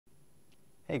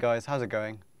Hey guys, how's it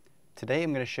going? Today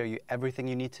I'm going to show you everything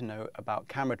you need to know about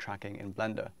camera tracking in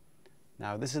Blender.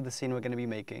 Now this is the scene we're going to be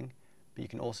making, but you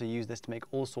can also use this to make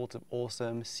all sorts of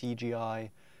awesome CGI,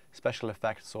 special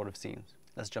effects sort of scenes.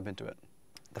 Let's jump into it.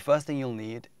 The first thing you'll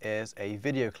need is a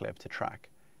video clip to track,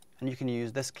 and you can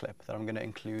use this clip that I'm going to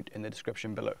include in the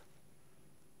description below.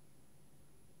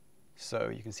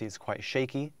 So you can see it's quite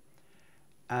shaky,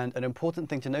 and an important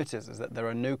thing to notice is that there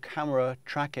are no camera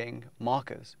tracking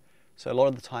markers. So a lot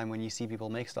of the time when you see people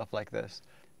make stuff like this,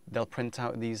 they'll print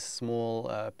out these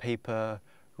small paper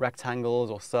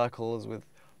rectangles or circles with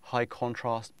high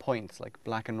contrast points like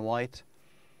black and white.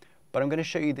 But I'm going to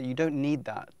show you that you don't need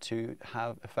that to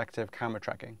have effective camera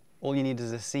tracking. All you need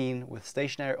is a scene with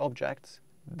stationary objects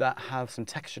that have some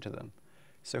texture to them.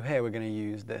 So here we're going to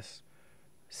use this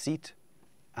seat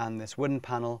and this wooden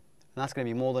panel, and that's going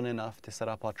to be more than enough to set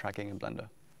up our tracking in Blender.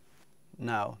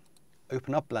 Now,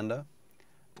 open up Blender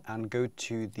and go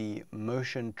to the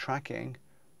motion tracking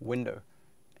window.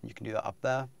 And you can do that up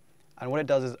there. And what it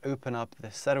does is open up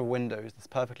this set of windows that's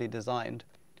perfectly designed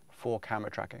for camera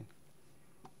tracking.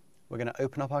 We're going to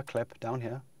open up our clip down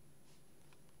here.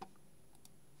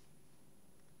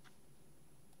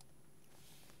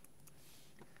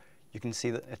 You can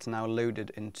see that it's now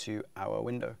loaded into our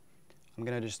window. I'm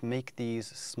going to just make these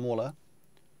smaller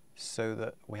so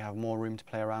that we have more room to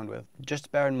play around with.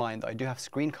 Just bear in mind that I do have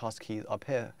screencast keys up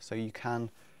here, so you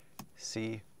can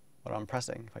see what I'm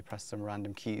pressing. If I press some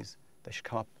random keys, they should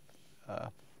come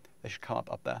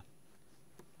up there.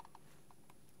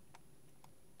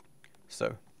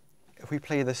 So if we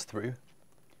play this through,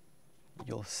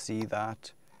 you'll see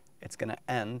that it's going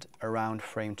to end around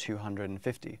frame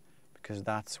 250, because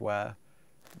that's where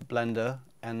Blender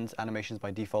ends animations by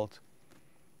default.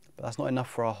 But that's not enough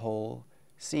for our whole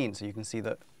scene, so you can see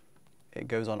that it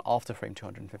goes on after frame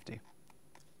 250.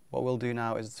 What we'll do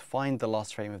now is find the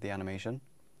last frame of the animation,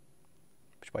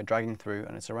 which by dragging through,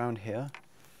 and it's around here.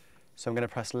 So I'm going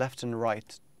to press left and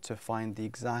right to find the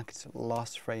exact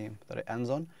last frame that it ends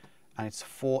on, and it's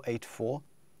 484.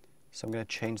 So I'm going to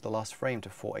change the last frame to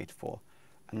 484,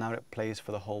 and now it plays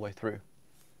for the whole way through.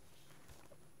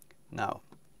 Now,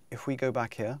 if we go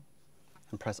back here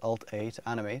and press Alt-A to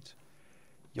animate,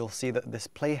 you'll see that this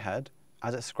playhead,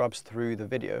 as it scrubs through the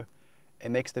video, it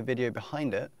makes the video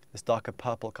behind it this darker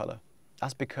purple color.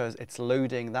 That's because it's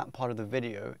loading that part of the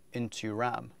video into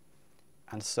RAM.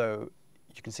 And so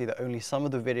you can see that only some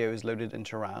of the video is loaded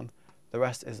into RAM, the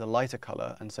rest is a lighter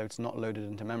color, and so it's not loaded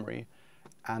into memory.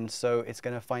 And so it's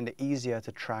going to find it easier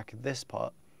to track this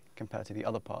part compared to the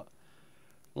other part.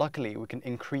 Luckily, we can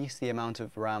increase the amount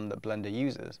of RAM that Blender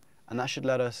uses, and that should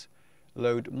let us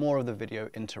load more of the video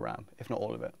into RAM, if not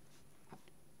all of it.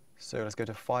 So let's go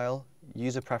to File,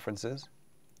 User Preferences,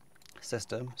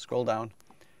 System, scroll down,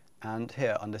 and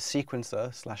here under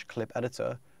Sequencer/Clip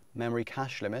Editor, Memory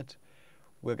Cache Limit,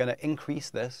 we're going to increase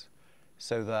this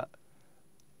so that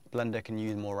Blender can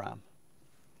use more RAM.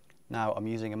 Now I'm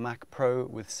using a Mac Pro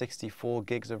with 64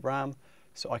 gigs of RAM,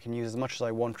 so I can use as much as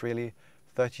I want really,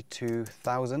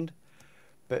 32,000.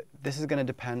 But this is going to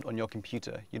depend on your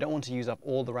computer. You don't want to use up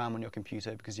all the RAM on your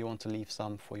computer because you want to leave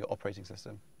some for your operating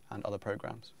system and other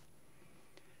programs.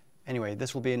 Anyway,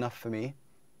 this will be enough for me.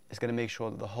 It's going to make sure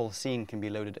that the whole scene can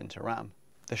be loaded into RAM.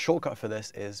 The shortcut for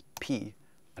this is P,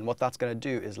 and what that's going to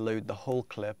do is load the whole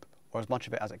clip, or as much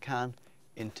of it as it can,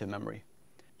 into memory.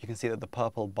 You can see that the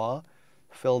purple bar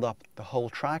filled up the whole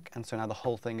track, and so now the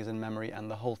whole thing is in memory and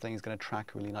the whole thing is going to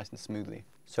track really nice and smoothly.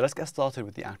 So let's get started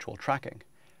with the actual tracking.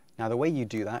 Now the way you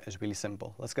do that is really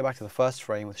simple. Let's go back to the first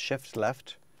frame with Shift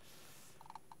left,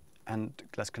 and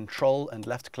let's Control and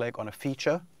left click on a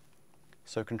feature.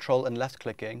 So Control and left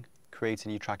clicking creates a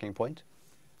new tracking point.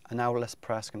 And now let's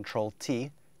press Control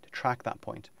T to track that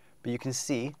point. But you can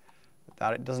see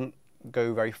that it doesn't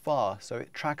go very far. So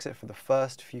it tracks it for the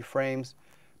first few frames,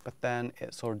 but then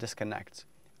it sort of disconnects.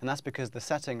 And that's because the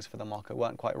settings for the marker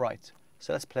weren't quite right.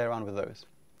 So let's play around with those.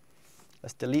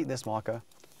 Let's delete this marker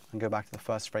and go back to the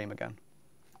first frame again.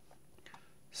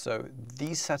 So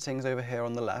these settings over here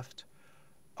on the left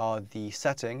are the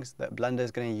settings that Blender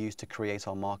is going to use to create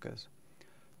our markers.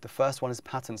 The first one is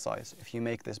pattern size. If you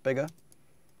make this bigger,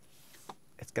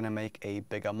 it's going to make a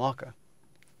bigger marker.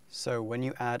 So when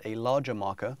you add a larger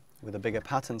marker with a bigger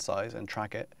pattern size and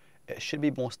track it, it should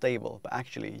be more stable, but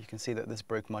actually you can see that this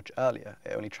broke much earlier.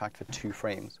 It only tracked for 2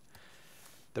 frames.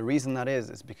 The reason that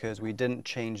is because we didn't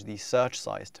change the search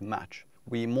size to match.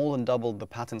 We more than doubled the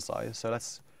pattern size, so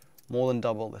let's more than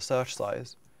double the search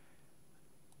size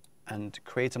and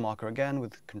create a marker again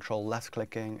with Control left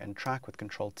clicking and track with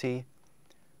Control T.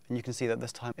 And you can see that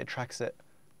this time it tracks it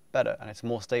better and it's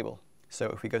more stable. So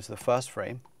if we go to the first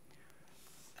frame,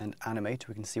 and animate,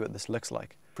 we can see what this looks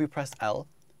like. If we press L,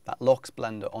 that locks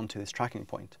Blender onto this tracking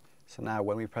point. So now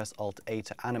when we press Alt-A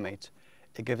to animate,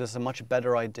 it gives us a much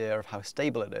better idea of how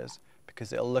stable it is,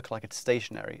 because it'll look like it's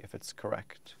stationary if it's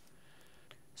correct.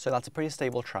 So that's a pretty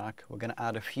stable track. We're going to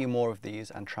add a few more of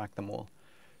these and track them all.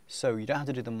 So you don't have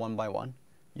to do them one by one.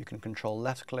 You can control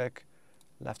left click,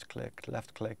 left click,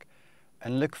 left click,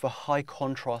 and look for high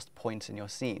contrast points in your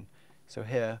scene. So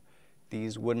here,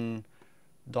 these wooden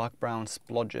dark brown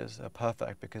splodges are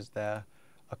perfect because they're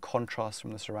a contrast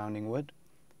from the surrounding wood.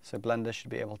 So Blender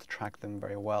should be able to track them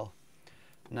very well.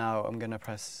 Now I'm going to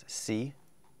press C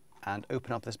and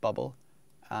open up this bubble,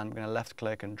 and I'm going to left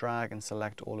click and drag and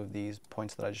select all of these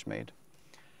points that I just made.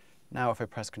 Now if I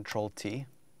press Ctrl T,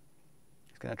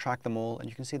 it's going to track them all, and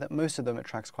you can see that most of them it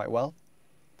tracks quite well.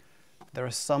 There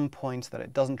are some points that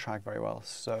it doesn't track very well,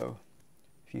 so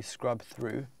if you scrub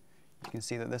through, you can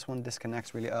see that this one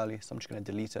disconnects really early, so I'm just going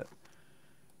to delete it.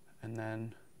 And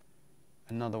then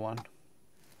another one.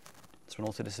 This one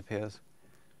also disappears.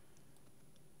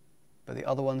 But the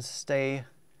other ones stay,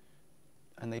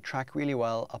 and they track really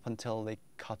well up until they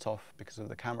cut off because of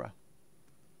the camera.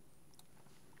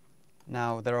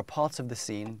 Now, there are parts of the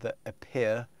scene that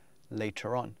appear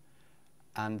later on,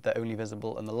 and they're only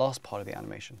visible in the last part of the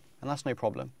animation, and that's no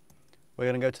problem. We're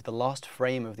going to go to the last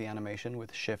frame of the animation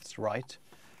with Shift right,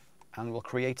 and we'll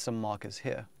create some markers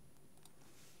here.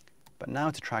 But now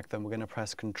to track them, we're going to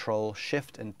press Ctrl,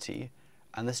 Shift, and T,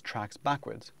 and this tracks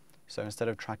backwards. So instead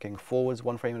of tracking forwards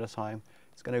one frame at a time,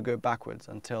 it's going to go backwards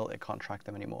until it can't track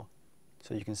them anymore.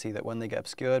 So you can see that when they get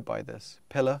obscured by this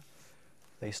pillar,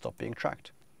 they stop being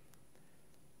tracked.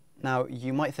 Now,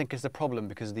 you might think it's a problem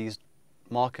because these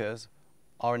markers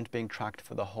aren't being tracked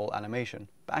for the whole animation,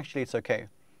 but actually it's okay.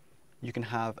 You can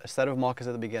have a set of markers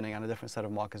at the beginning and a different set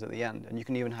of markers at the end, and you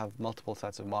can even have multiple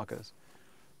sets of markers.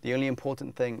 The only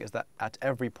important thing is that at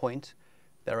every point,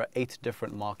 there are 8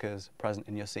 different markers present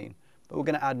in your scene. But we're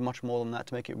going to add much more than that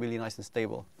to make it really nice and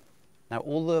stable. Now,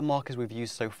 all the markers we've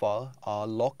used so far are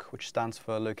lock, which stands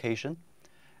for location,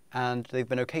 and they've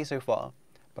been okay so far.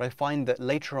 But I find that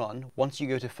later on, once you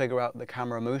go to figure out the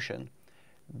camera motion,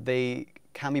 they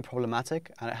can be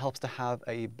problematic, and it helps to have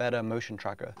a better motion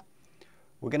tracker.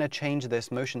 We're going to change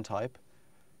this motion type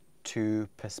to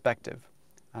perspective.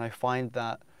 And I find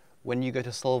that when you go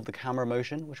to solve the camera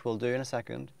motion, which we'll do in a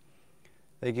second,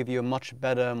 they give you a much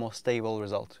better, more stable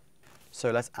result.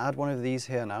 So let's add one of these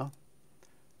here now,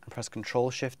 and press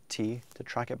Ctrl Shift T to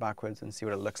track it backwards and see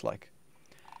what it looks like.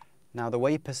 Now the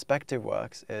way perspective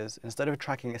works is, instead of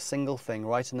tracking a single thing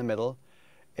right in the middle,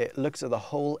 it looks at the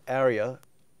whole area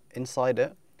inside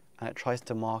it, and it tries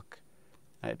to mark,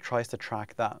 and it tries to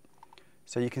track that.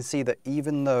 So you can see that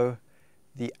even though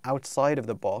the outside of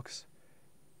the box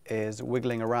is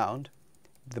wiggling around,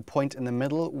 the point in the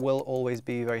middle will always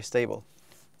be very stable.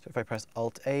 So if I press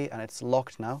Alt-A and it's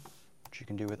locked now, which you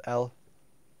can do with L,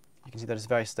 you can see that it's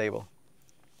very stable.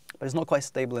 But it's not quite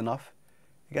stable enough.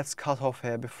 It gets cut off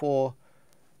here before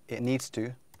it needs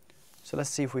to. So let's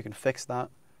see if we can fix that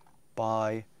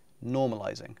by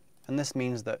normalizing. And this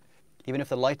means that even if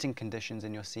the lighting conditions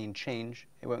in your scene change,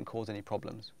 it won't cause any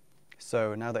problems.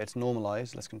 So now that it's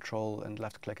normalized, let's Control and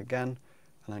left click again,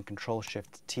 and then Control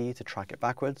Shift T to track it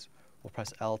backwards. We'll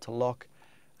press L to lock,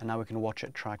 and now we can watch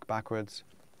it track backwards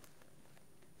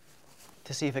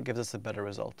to see if it gives us a better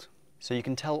result. So you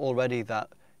can tell already that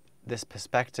this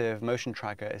perspective motion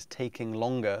tracker is taking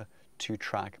longer to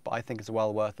track, but I think it's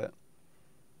well worth it.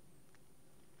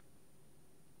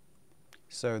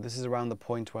 So this is around the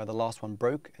point where the last one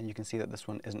broke, and you can see that this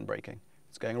one isn't breaking.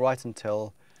 It's going right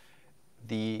until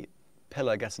the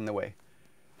pillar gets in the way.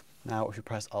 Now if you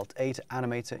press Alt-A to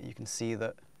animate it, you can see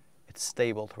that it's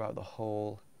stable throughout the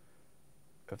whole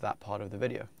of that part of the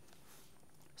video.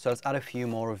 So let's add a few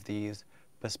more of these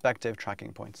perspective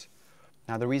tracking points.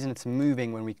 Now the reason it's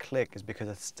moving when we click is because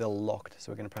it's still locked.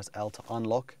 So we're going to press L to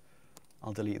unlock.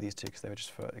 I'll delete these two because they were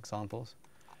just for examples.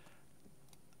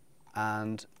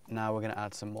 And now we're going to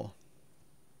add some more.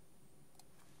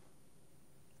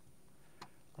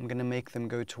 I'm going to make them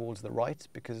go towards the right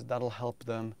because that'll help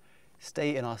them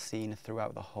stay in our scene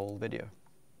throughout the whole video.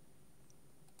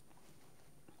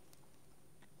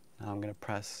 Now I'm going to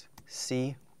press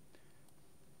C.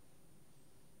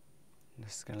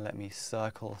 This is going to let me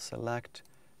circle select.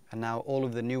 And now all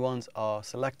of the new ones are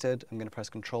selected. I'm going to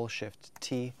press Ctrl Shift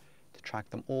T to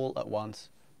track them all at once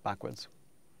backwards.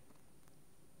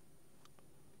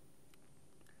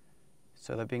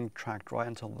 So they're being tracked right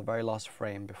until the very last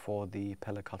frame before the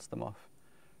pillar cuts them off.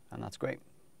 And that's great.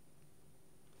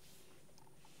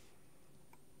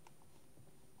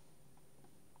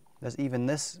 There's even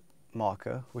this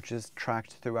marker, which is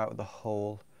tracked throughout the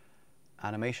whole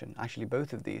animation. Actually,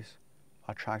 both of these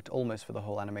are tracked almost for the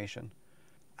whole animation.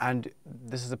 And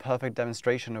this is a perfect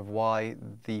demonstration of why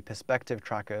the perspective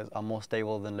trackers are more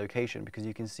stable than location, because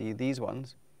you can see these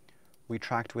ones we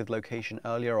tracked with location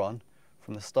earlier on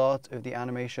from the start of the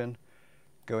animation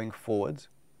going forwards.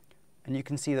 And you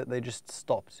can see that they just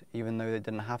stopped even though they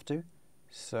didn't have to.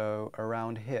 So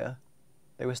around here,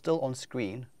 they were still on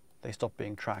screen, they stopped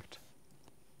being tracked.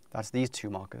 That's these two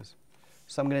markers.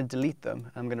 So I'm going to delete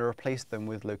them and I'm going to replace them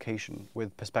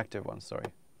with perspective ones, sorry.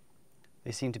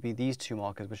 They seem to be these two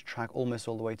markers which track almost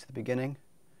all the way to the beginning.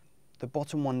 The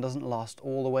bottom one doesn't last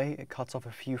all the way, it cuts off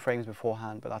a few frames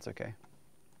beforehand, but that's okay.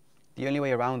 The only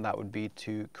way around that would be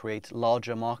to create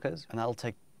larger markers, and that'll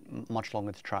take much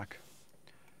longer to track.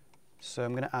 So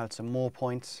I'm going to add some more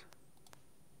points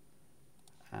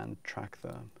and track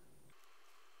them.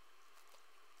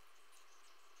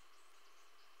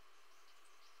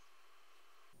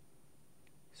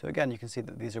 So again, you can see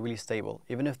that these are really stable,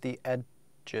 even if the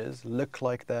edges look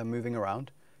like they're moving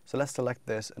around. So let's select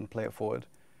this and play it forward.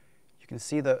 You can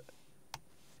see that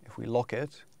if we lock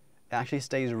it, it actually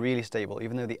stays really stable,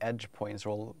 even though the edge points are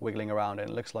all wiggling around and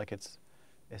it looks like it's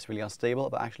really unstable,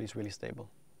 but actually it's really stable.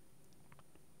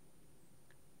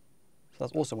 So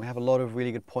that's awesome. We have a lot of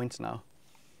really good points now.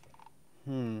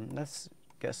 Let's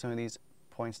get some of these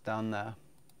points down there.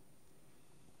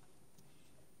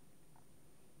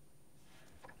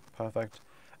 Perfect.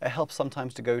 It helps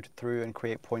sometimes to go through and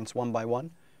create points one by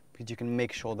one, because you can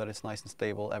make sure that it's nice and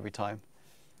stable every time.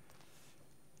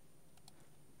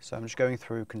 So I'm just going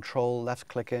through Control left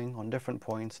clicking on different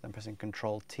points, then pressing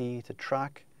Control T to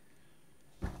track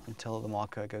until the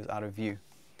marker goes out of view.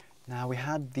 Now we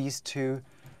had these two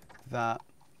that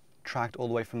tracked all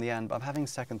the way from the end, but I'm having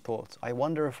second thoughts. I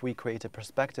wonder if we create a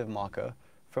perspective marker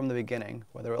from the beginning,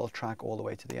 whether it'll track all the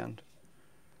way to the end.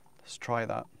 Let's try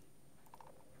that.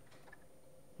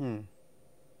 It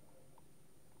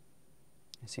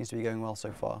seems to be going well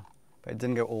so far, but it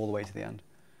didn't go all the way to the end.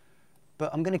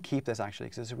 But I'm going to keep this actually,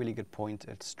 because it's a really good point.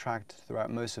 It's tracked throughout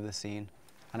most of the scene,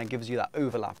 and it gives you that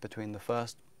overlap between the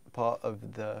first part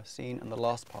of the scene and the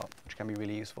last part, which can be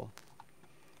really useful.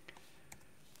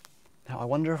 Now I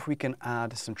wonder if we can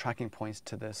add some tracking points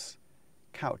to this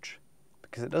couch,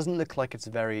 because it doesn't look like it's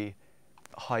very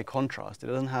high contrast. It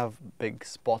doesn't have big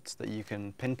spots that you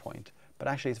can pinpoint, but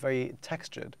actually it's very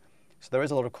textured. So there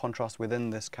is a lot of contrast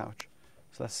within this couch.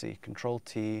 So let's see, Control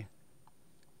T.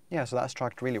 Yeah, so that's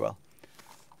tracked really well.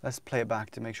 Let's play it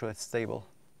back to make sure it's stable.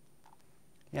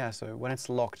 Yeah, so when it's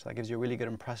locked, that gives you a really good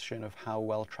impression of how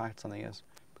well tracked something is,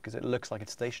 because it looks like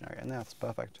it's stationary, and that's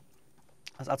perfect.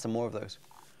 Let's add some more of those.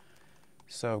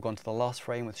 So I've gone to the last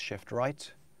frame with Shift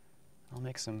right. I'll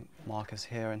make some markers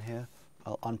here and here.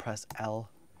 I'll unpress L.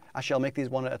 Actually, I'll make these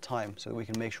one at a time so that we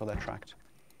can make sure they're tracked.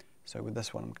 So with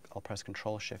this one, I'll press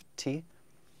Control Shift T,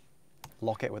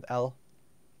 lock it with L,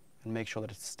 and make sure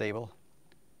that it's stable.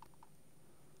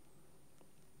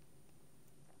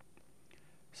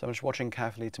 So I'm just watching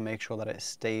carefully to make sure that it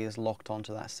stays locked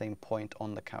onto that same point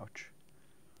on the couch.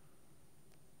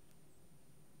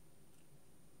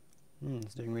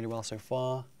 It's doing really well so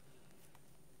far.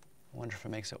 I wonder if it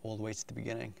makes it all the way to the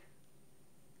beginning.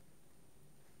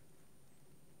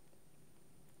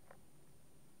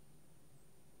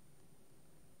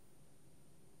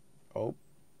 Oh,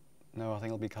 no, I think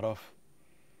it'll be cut off.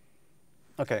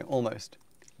 Okay, almost.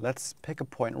 Let's pick a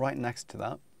point right next to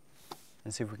that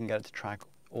and see if we can get it to track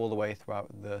all the way throughout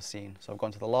the scene. So I've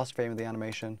gone to the last frame of the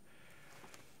animation,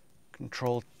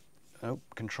 Control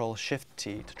Shift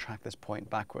T to track this point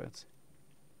backwards.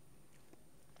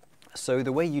 So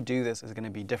the way you do this is going to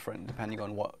be different depending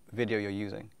on what video you're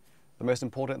using. The most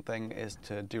important thing is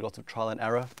to do lots of trial and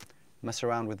error, mess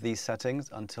around with these settings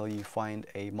until you find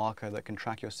a marker that can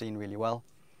track your scene really well.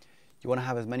 You want to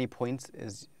have as many points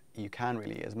as you can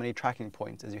really, as many tracking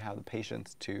points as you have the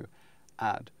patience to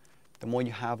add. The more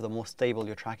you have, the more stable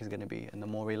your track is going to be, and the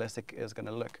more realistic it's going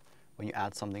to look when you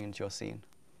add something into your scene.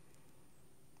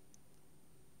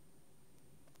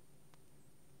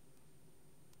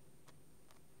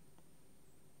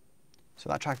 So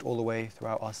that tracked all the way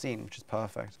throughout our scene, which is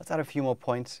perfect. Let's add a few more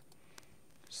points.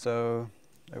 So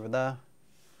over there,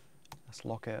 let's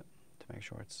lock it to make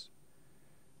sure it's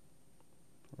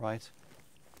right.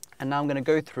 And now I'm going to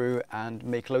go through and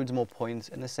make loads more points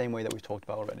in the same way that we've talked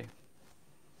about already.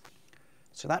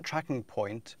 So that tracking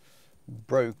point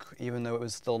broke even though it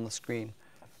was still on the screen.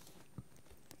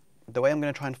 The way I'm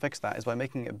going to try and fix that is by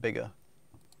making it bigger.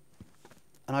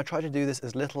 And I try to do this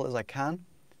as little as I can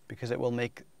because it will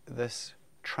make this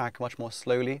track much more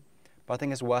slowly. But I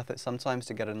think it's worth it sometimes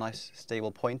to get a nice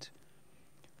stable point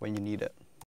when you need it.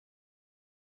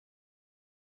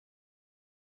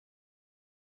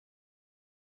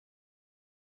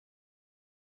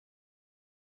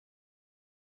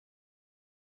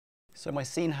 So my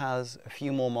scene has a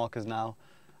few more markers now,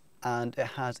 and it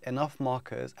has enough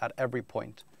markers at every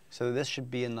point. So this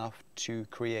should be enough to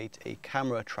create a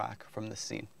camera track from the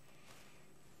scene.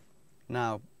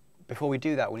 Now, before we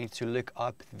do that, we need to look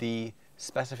up the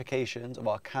specifications of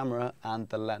our camera and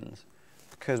the lens,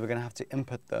 because we're going to have to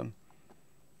input them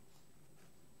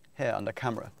here under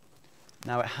camera.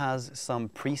 Now it has some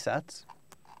presets,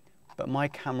 but my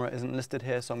camera isn't listed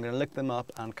here, so I'm going to look them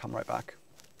up and come right back.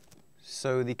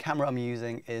 So the camera I'm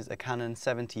using is a Canon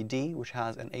 70D, which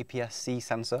has an APS-C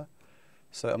sensor.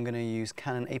 So I'm going to use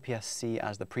Canon APS-C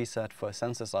as the preset for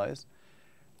sensor size.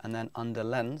 And then under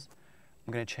lens,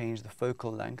 I'm going to change the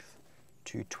focal length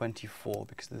to 24,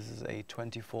 because this is a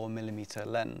 24mm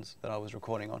lens that I was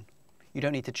recording on. You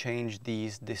don't need to change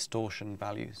these distortion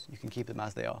values. You can keep them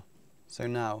as they are. So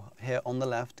now, here on the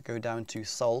left, go down to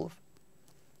Solve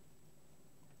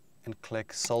and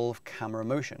click Solve Camera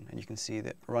Motion. And you can see that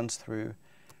it runs through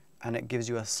and it gives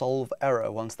you a solve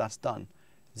error once that's done.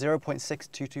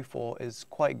 0.6224 is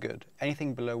quite good.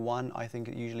 Anything below 1, I think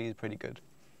it usually is pretty good.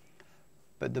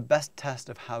 But the best test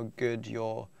of how good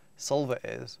your solver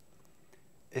is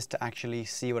to actually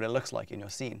see what it looks like in your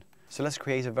scene. So let's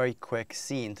create a very quick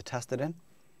scene to test it in.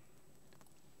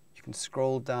 You can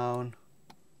scroll down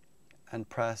and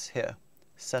press here,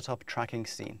 Set Up Tracking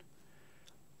Scene.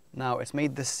 Now it's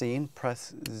made this scene,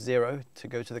 press 0 to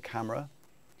go to the camera,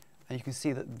 and you can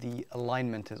see that the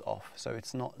alignment is off, so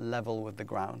it's not level with the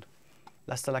ground.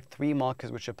 Let's select 3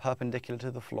 markers which are perpendicular to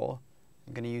the floor.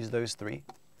 I'm going to use those 3.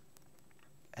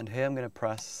 And here I'm going to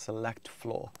press Select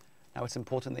Floor. Now it's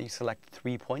important that you select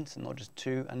 3 points and not just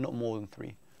 2, and not more than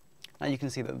 3. Now you can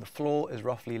see that the floor is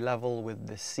roughly level with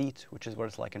the seat, which is what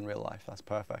it's like in real life. That's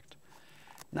perfect.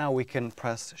 Now we can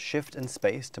press Shift and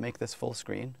Space to make this full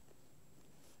screen.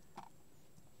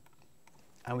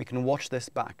 And we can watch this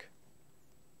back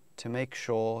to make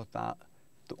sure that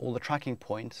all the tracking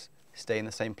points stay in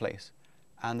the same place.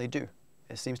 And they do.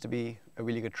 It seems to be a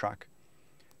really good track.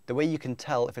 The way you can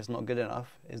tell if it's not good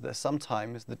enough is that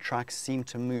sometimes the tracks seem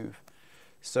to move.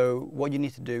 So what you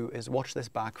need to do is watch this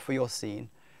back for your scene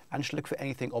and just look for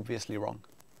anything obviously wrong.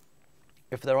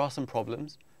 If there are some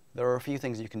problems, there are a few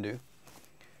things you can do.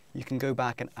 You can go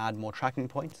back and add more tracking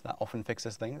points. That often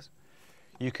fixes things.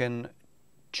 You can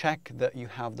check that you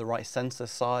have the right sensor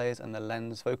size and the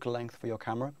lens focal length for your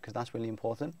camera, because that's really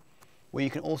important. What you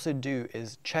can also do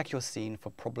is check your scene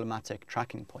for problematic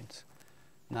tracking points.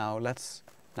 Now I'm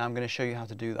going to show you how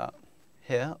to do that.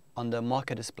 Here, under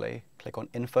Marker Display, click on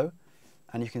Info,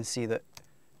 and you can see that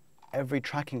every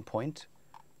tracking point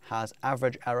has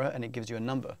average error, and it gives you a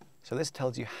number. So this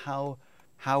tells you how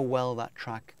well that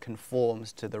track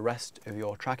conforms to the rest of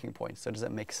your tracking points. So does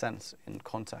it make sense in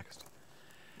context?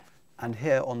 And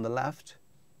here on the left,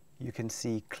 you can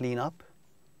see Clean Up,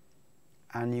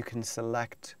 and you can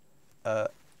select a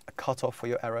cutoff for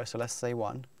your error. So let's say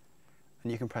 1,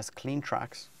 and you can press Clean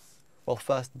Tracks. Well,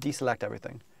 first deselect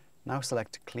everything. Now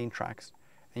select Clean Tracks,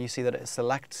 and you see that it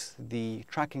selects the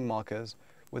tracking markers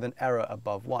with an error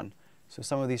above 1. So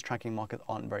some of these tracking markers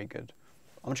aren't very good.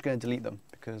 I'm just going to delete them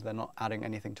because they're not adding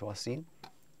anything to our scene.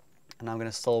 And now I'm going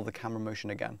to solve the camera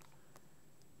motion again.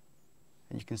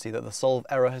 And you can see that the solve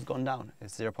error has gone down.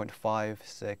 It's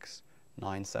 0.5697,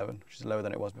 which is lower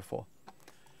than it was before.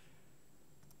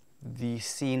 The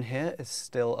scene here is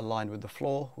still aligned with the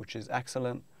floor, which is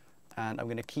excellent. And I'm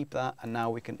going to keep that, and now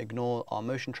we can ignore our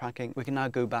motion tracking. We can now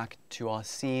go back to our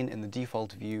scene in the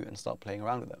default view and start playing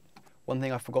around with it. One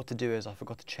thing I forgot to do is I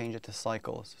forgot to change it to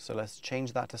cycles. So let's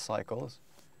change that to cycles,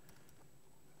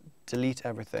 delete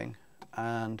everything,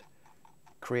 and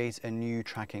create a new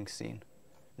tracking scene.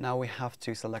 Now we have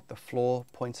to select the floor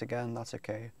points again. That's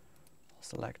okay. I'll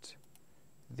select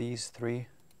these 3.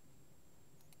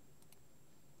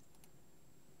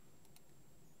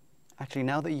 Actually,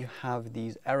 now that you have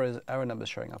these error numbers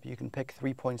showing up, you can pick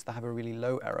 3 points that have a really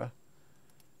low error.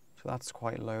 So that's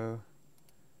quite low.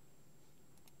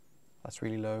 That's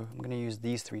really low. I'm going to use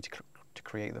these 3 to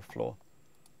create the floor.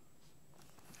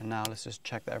 And now let's just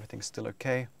check that everything's still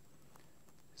okay.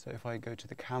 So if I go to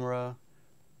the camera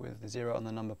with the 0 on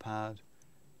the number pad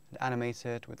and animate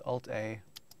it with Alt-A,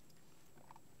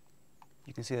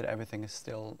 you can see that everything is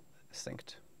still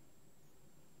synced.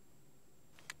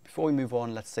 Before we move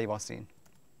on, let's save our scene.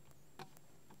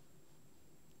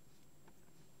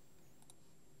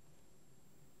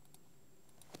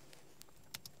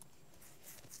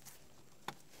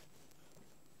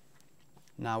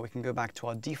 Now we can go back to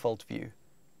our default view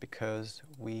because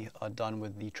we are done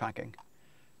with the tracking.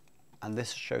 And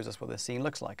this shows us what the scene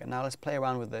looks like. And now let's play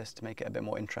around with this to make it a bit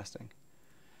more interesting.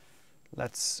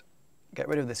 Let's get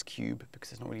rid of this cube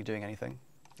because it's not really doing anything.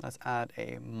 Let's add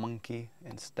a monkey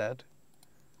instead.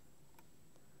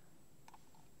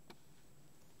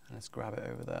 And let's grab it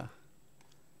over there.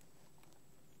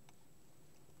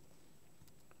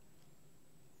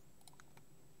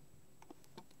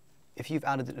 If you've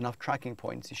added enough tracking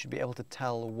points, you should be able to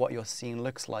tell what your scene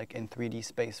looks like in 3D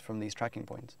space from these tracking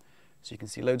points. So you can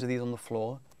see loads of these on the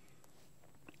floor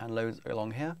and loads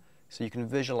along here. So you can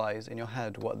visualize in your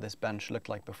head what this bench looked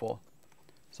like before.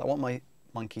 So I want my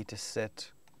monkey to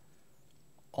sit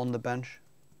on the bench,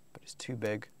 but it's too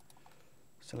big.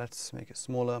 So let's make it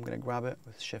smaller. I'm going to grab it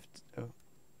with Shift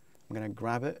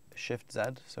Z,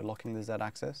 so locking the Z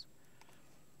axis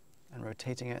and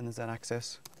rotating it in the Z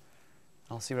axis.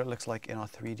 I'll see what it looks like in our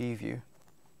 3D view.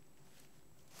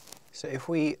 So if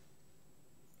we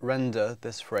render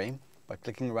this frame by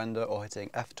clicking render or hitting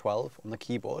F12 on the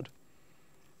keyboard,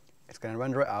 it's going to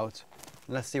render it out.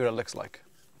 And let's see what it looks like.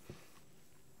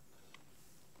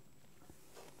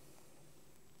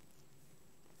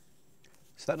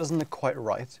 So that doesn't look quite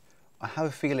right. I have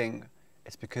a feeling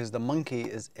it's because the monkey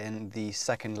is in the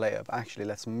second layer, but actually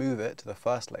let's move it to the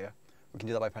first layer. We can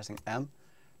do that by pressing M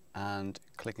and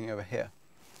clicking over here.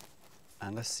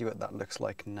 And let's see what that looks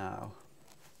like now.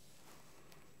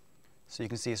 So you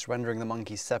can see it's rendering the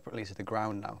monkey separately to the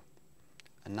ground now.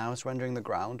 And now it's rendering the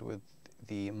ground with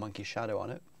the monkey shadow on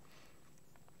it.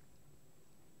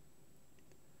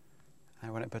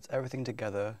 And when it puts everything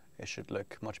together, it should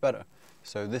look much better.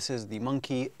 So this is the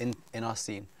monkey in our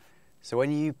scene. So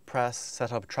when you press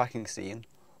set up tracking scene,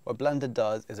 what Blender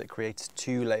does is it creates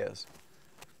two layers.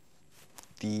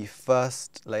 The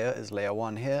first layer is layer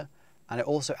 1 here, and it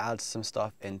also adds some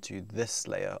stuff into this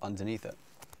layer underneath it.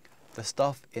 The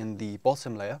stuff in the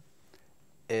bottom layer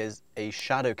is a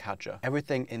shadow catcher.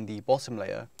 Everything in the bottom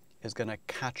layer is going to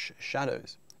catch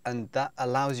shadows, and that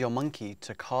allows your monkey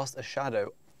to cast a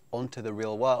shadow onto the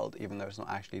real world, even though it's not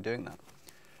actually doing that.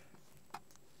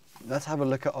 Let's have a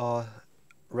look at our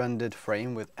rendered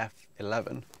frame with F11,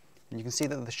 and you can see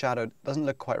that the shadow doesn't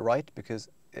look quite right because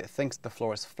it thinks the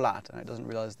floor is flat and it doesn't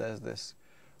realize there's this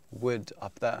wood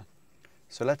up there.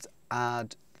 So let's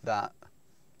add that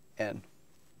in.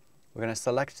 We're going to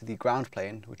select the ground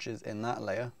plane, which is in that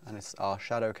layer, and it's our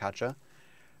shadow catcher,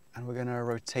 and we're going to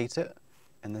rotate it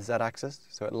in the Z axis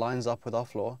so it lines up with our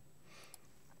floor.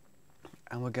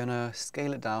 And we're going to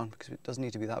scale it down because it doesn't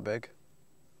need to be that big.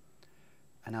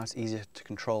 And now it's easier to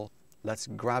control. Let's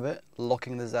grab it,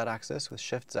 locking the Z axis with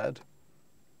Shift Z,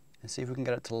 and see if we can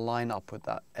get it to line up with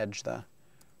that edge there.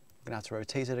 We're going to have to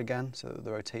rotate it again so that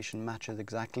the rotation matches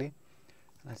exactly.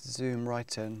 Let's zoom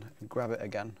right in and grab it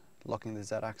again, locking the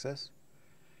Z axis.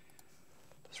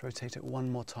 Let's rotate it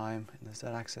one more time in the Z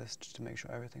axis just to make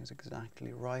sure everything's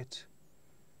exactly right.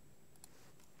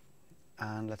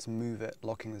 And let's move it,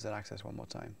 locking the Z axis one more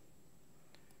time.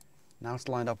 Now it's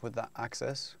lined up with that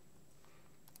axis.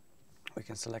 We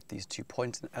can select these 2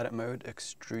 points in edit mode,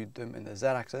 extrude them in the Z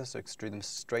axis, so extrude them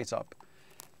straight up.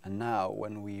 And now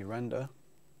when we render,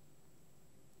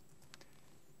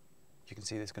 you can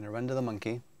see it's going to render the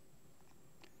monkey,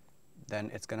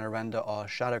 then it's going to render our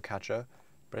shadow catcher,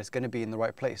 but it's going to be in the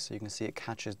right place. So you can see it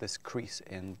catches this crease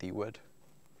in the wood.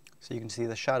 So you can see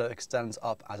the shadow extends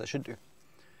up as it should do.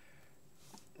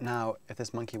 Now, if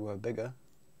this monkey were bigger,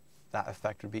 that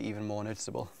effect would be even more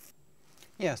noticeable.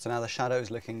 Yeah, so now the shadow is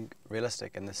looking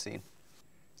realistic in this scene.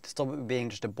 To stop it being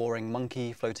just a boring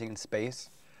monkey floating in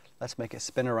space, let's make it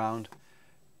spin around.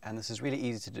 And this is really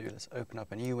easy to do. Let's open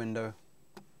up a new window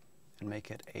and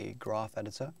make it a graph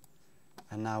editor.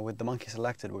 And now with the monkey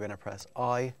selected, we're going to press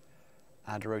I,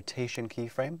 add a rotation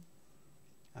keyframe.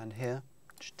 And here,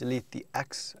 just delete the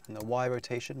X and the Y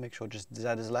rotation, make sure just Z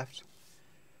is left.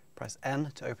 Press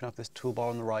N to open up this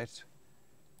toolbar on the right.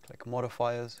 Click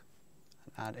modifiers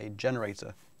and add a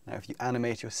generator. Now if you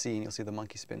animate your scene, you'll see the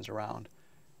monkey spins around.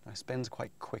 Now it spins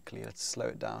quite quickly. Let's slow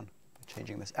it down by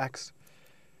changing this X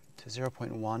to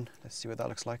 0.1. Let's see what that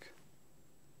looks like.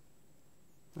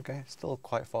 Okay, it's still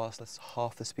quite fast. Let's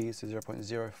half the speed to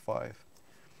 0.05.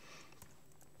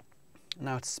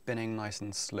 Now it's spinning nice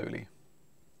and slowly.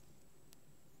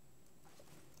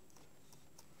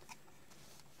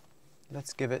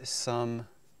 Let's give it some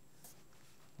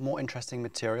more interesting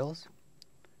materials.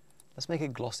 Let's make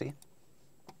it glossy.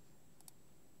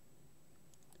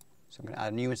 So I'm going to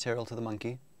add a new material to the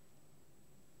monkey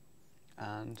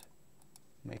and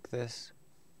make this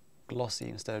glossy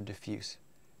instead of diffuse.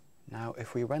 Now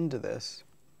if we render this,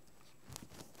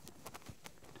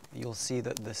 you'll see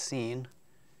that the scene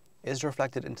is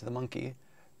reflected into the monkey,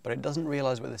 but it doesn't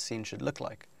realize what the scene should look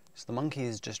like. So the monkey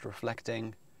is just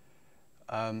reflecting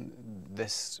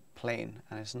this plane,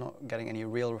 and it's not getting any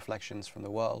real reflections from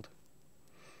the world.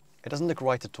 It doesn't look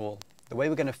right at all. The way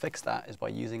we're going to fix that is by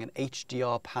using an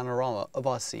HDR panorama of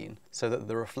our scene so that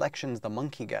the reflections the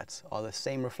monkey gets are the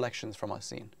same reflections from our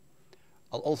scene.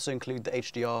 I'll also include the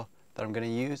HDR that I'm going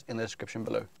to use in the description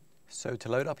below. So to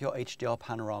load up your HDR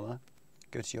panorama,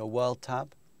 go to your World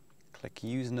tab, click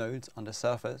Use Nodes under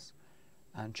Surface,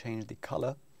 and change the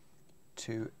color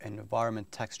to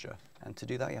Environment Texture. And to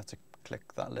do that, you have to click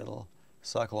that little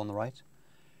circle on the right.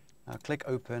 Now click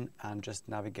Open and just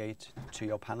navigate to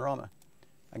your panorama.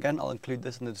 Again, I'll include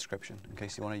this in the description in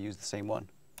case you want to use the same one.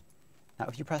 Now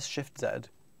if you press Shift Z,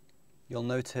 you'll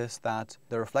notice that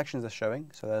the reflections are showing,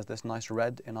 so there's this nice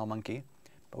red in our monkey,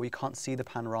 but we can't see the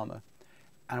panorama.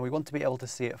 And we want to be able to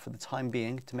see it for the time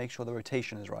being to make sure the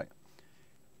rotation is right.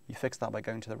 You fix that by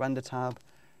going to the Render tab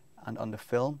and under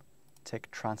Film, tick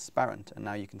Transparent, and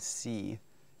now you can see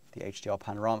the HDR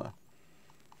panorama.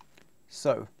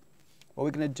 So what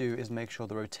we're going to do is make sure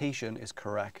the rotation is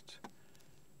correct.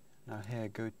 Now here,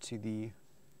 go to the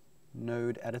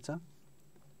Node Editor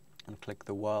and click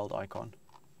the World icon.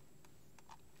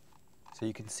 So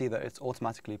you can see that it's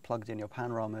automatically plugged in your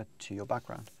panorama to your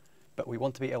background. But we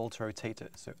want to be able to rotate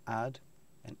it, so add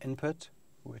an input,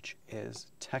 which is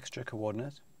texture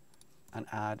coordinate, and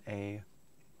add a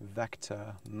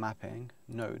vector mapping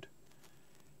node.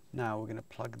 Now we're going to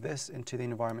plug this into the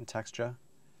environment texture,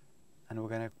 and we're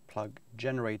going to plug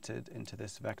generated into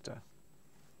this vector.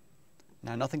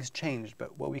 Now nothing's changed,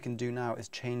 but what we can do now is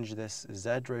change this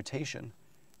Z rotation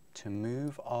to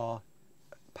move our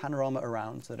panorama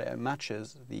around so that it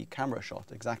matches the camera shot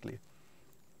exactly.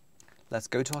 Let's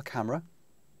go to our camera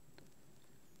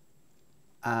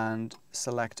and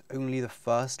select only the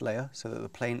first layer so that the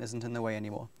plane isn't in the way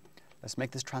anymore. Let's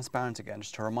make this transparent again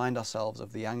just to remind ourselves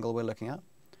of the angle we're looking at.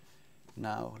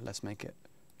 Now let's make it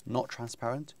not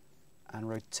transparent and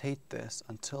rotate this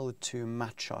until the two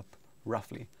match up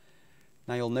roughly.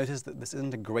 Now you'll notice that this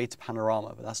isn't a great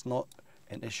panorama, but that's not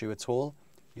an issue at all.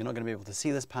 You're not going to be able to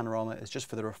see this panorama, it's just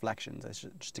for the reflections. It's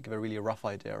just to give a really rough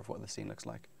idea of what the scene looks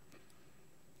like.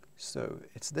 So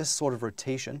it's this sort of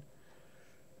rotation.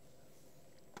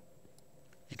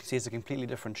 You can see it's a completely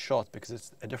different shot because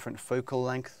it's a different focal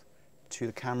length to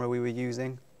the camera we were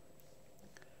using.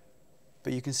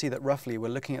 But you can see that roughly we're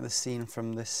looking at the scene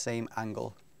from this same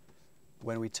angle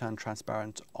when we turn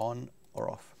transparent on or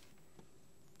off.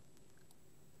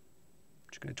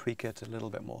 I'm just going to tweak it a little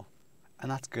bit more. And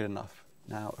that's good enough.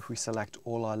 Now if we select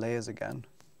all our layers again,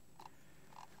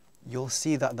 you'll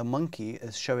see that the monkey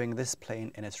is showing this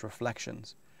plane in its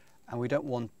reflections, and we don't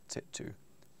want it to.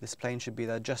 This plane should be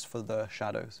there just for the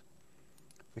shadows.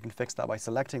 We can fix that by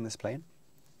selecting this plane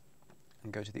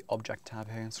and go to the Object tab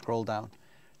here and scroll down.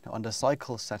 Now under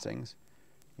Cycle Settings,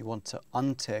 you want to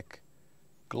untick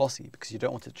Glossy because you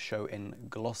don't want it to show in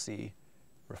glossy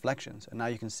reflections. And now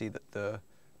you can see that the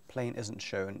plane isn't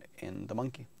shown in the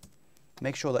monkey.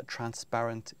 Make sure that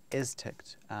Transparent is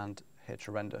ticked and hit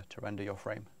Render to render your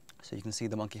frame. So you can see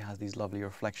the monkey has these lovely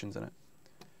reflections in it.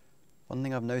 One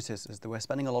thing I've noticed is that we're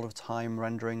spending a lot of time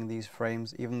rendering these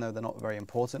frames, even though they're not very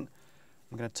important.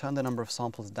 I'm going to turn the number of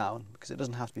samples down because it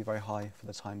doesn't have to be very high for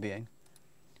the time being.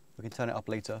 We can turn it up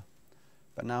later,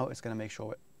 but now it's going to make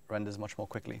sure it renders much more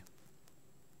quickly.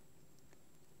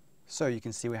 So you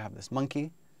can see we have this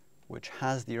monkey, which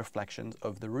has the reflections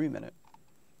of the room in it.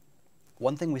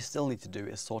 One thing we still need to do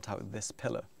is sort out this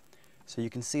pillar. So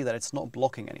you can see that it's not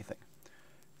blocking anything.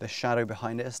 The shadow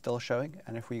behind it is still showing,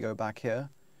 and if we go back here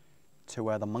to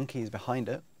where the monkey is behind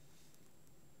it,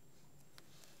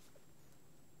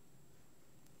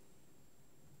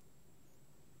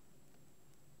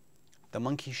 the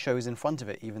monkey shows in front of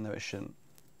it even though it shouldn't.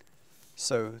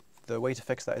 So the way to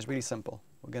fix that is really simple.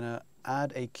 We're going to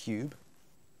add a cube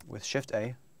with Shift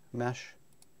A, Mesh,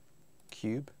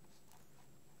 Cube,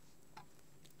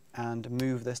 and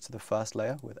move this to the first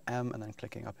layer with M and then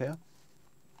clicking up here.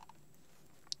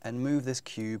 And move this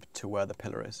cube to where the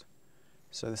pillar is.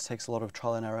 So this takes a lot of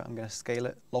trial and error. I'm going to scale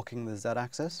it, locking the Z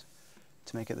axis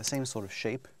to make it the same sort of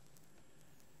shape.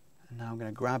 And now I'm going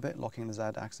to grab it, locking the Z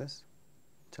axis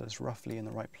until it's roughly in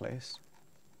the right place.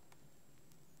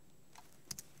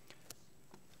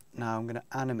 Now I'm going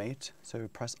to animate, so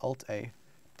press Alt-A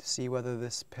to see whether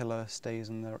this pillar stays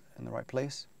in the right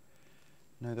place.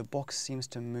 No, the box seems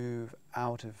to move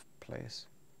out of place.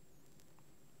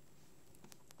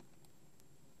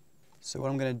 So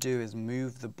what I'm going to do is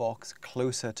move the box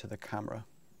closer to the camera.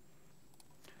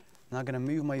 Now I'm going to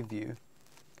move my view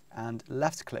and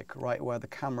left click right where the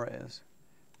camera is,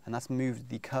 and that's moved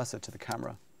the cursor to the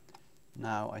camera.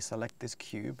 Now I select this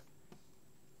cube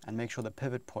and make sure the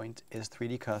pivot point is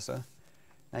 3D cursor.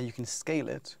 Now you can scale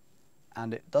it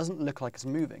and it doesn't look like it's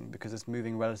moving because it's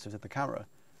moving relative to the camera,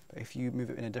 But if you move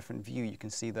it in a different view, you can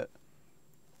see that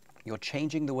you're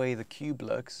changing the way the cube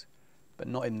looks, but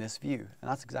not in this view. And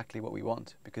that's exactly what we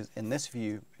want, because in this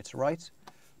view, it's right,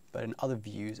 but in other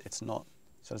views, it's not.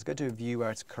 So let's go to a view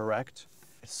where it's correct.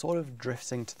 It's sort of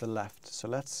drifting to the left. So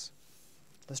let's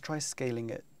try scaling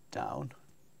it down,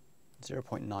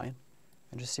 0.9,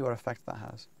 and just see what effect that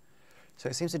has. So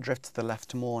it seems to drift to the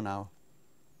left more now.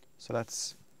 So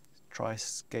let's try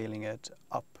scaling it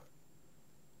up.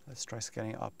 Let's try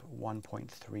scaling it up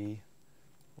 1.3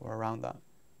 or around that.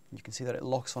 You can see that it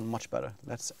locks on much better.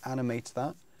 Let's animate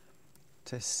that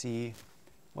to see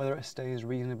whether it stays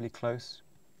reasonably close.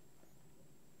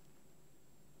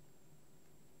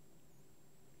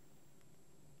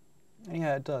 And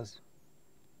yeah, it does.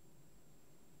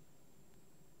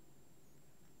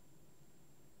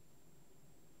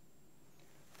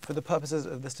 For the purposes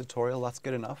of this tutorial, that's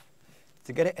good enough.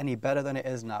 To get it any better than it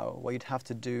is now, what you'd have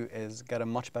to do is get a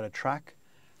much better track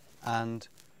and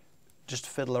just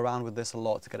fiddle around with this a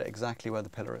lot to get it exactly where the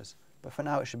pillar is. But for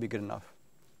now, it should be good enough.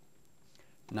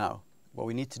 Now, what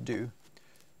we need to do,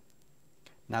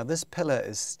 now this pillar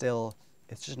is still,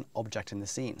 it's just an object in the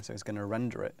scene, so it's going to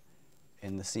render it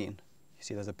in the scene. You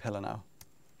see there's a pillar now.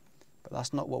 But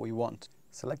that's not what we want.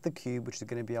 Select the cube, which is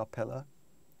going to be our pillar,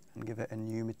 and give it a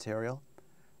new material,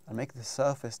 and make the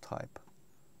surface type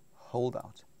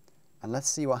holdout. And let's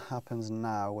see what happens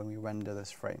now when we render this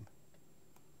frame.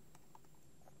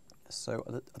 So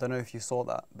I don't know if you saw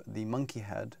that, but the monkey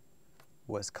head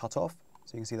was cut off.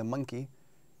 So you can see the monkey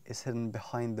is hidden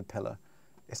behind the pillar.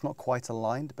 It's not quite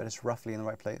aligned, but it's roughly in the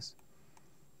right place.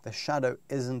 The shadow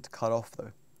isn't cut off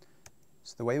though.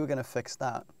 So the way we're going to fix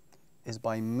that is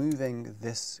by moving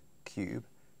this cube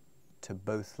to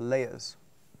both layers.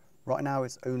 Right now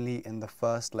it's only in the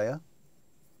first layer.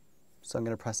 So I'm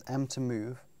going to press M to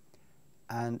move.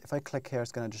 And if I click here,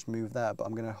 it's going to just move there, but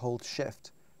I'm going to hold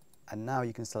Shift. And now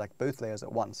you can select both layers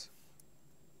at once.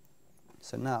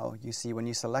 So now you see when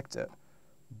you select it,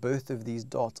 both of these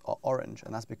dots are orange,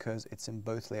 and that's because it's in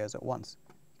both layers at once.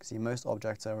 You can see most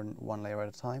objects are in one layer at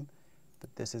a time,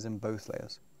 but this is in both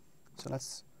layers. So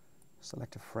let's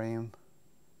select a frame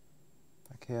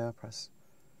back here, press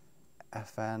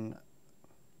FN,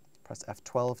 press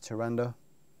F12 to render.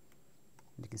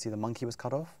 You can see the monkey was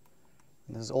cut off,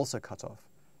 and this is also cut off.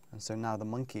 And so now the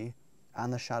monkey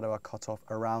and the shadow are cut off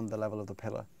around the level of the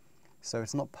pillar. So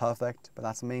it's not perfect, but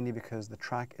that's mainly because the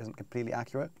track isn't completely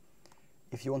accurate.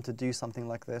 If you want to do something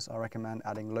like this, I recommend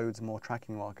adding loads more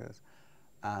tracking markers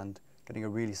and getting a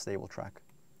really stable track.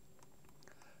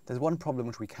 There's one problem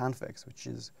which we can fix, which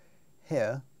is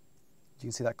here, you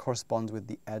can see that corresponds with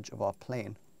the edge of our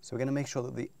plane. So we're going to make sure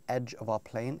that the edge of our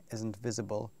plane isn't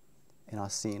visible in our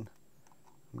scene.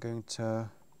 I'm going to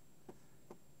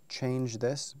change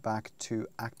this back to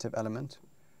active element,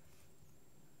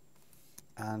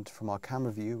 and from our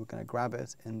camera view we're going to grab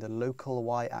it in the local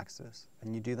Y axis,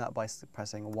 and you do that by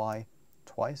pressing Y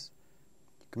twice.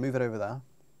 You can move it over there.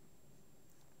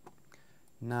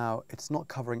 Now it's not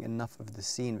covering enough of the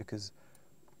scene because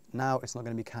now it's not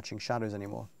going to be catching shadows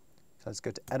anymore. So let's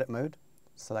go to edit mode,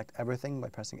 select everything by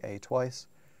pressing A twice,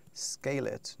 scale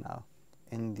it now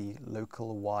in the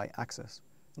local Y axis,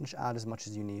 and just add as much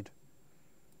as you need.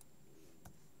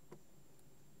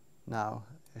 Now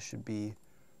it should be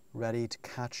ready to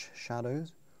catch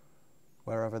shadows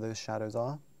wherever those shadows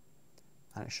are,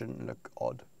 and it shouldn't look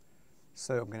odd.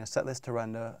 So I'm going to set this to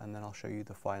render, and then I'll show you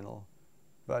the final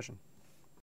version.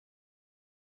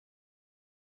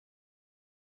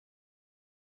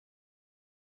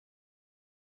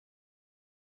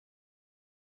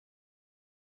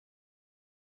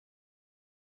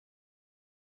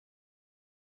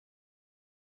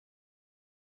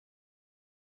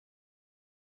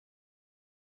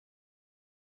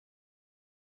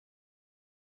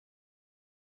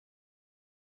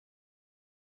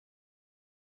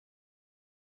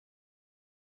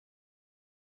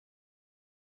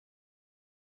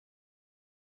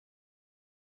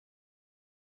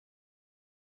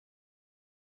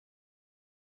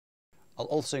 I'll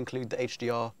also include the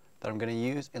HDR that I'm going to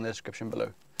use in the description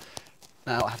below.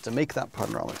 Now I have to make that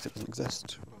panorama because it doesn't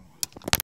exist.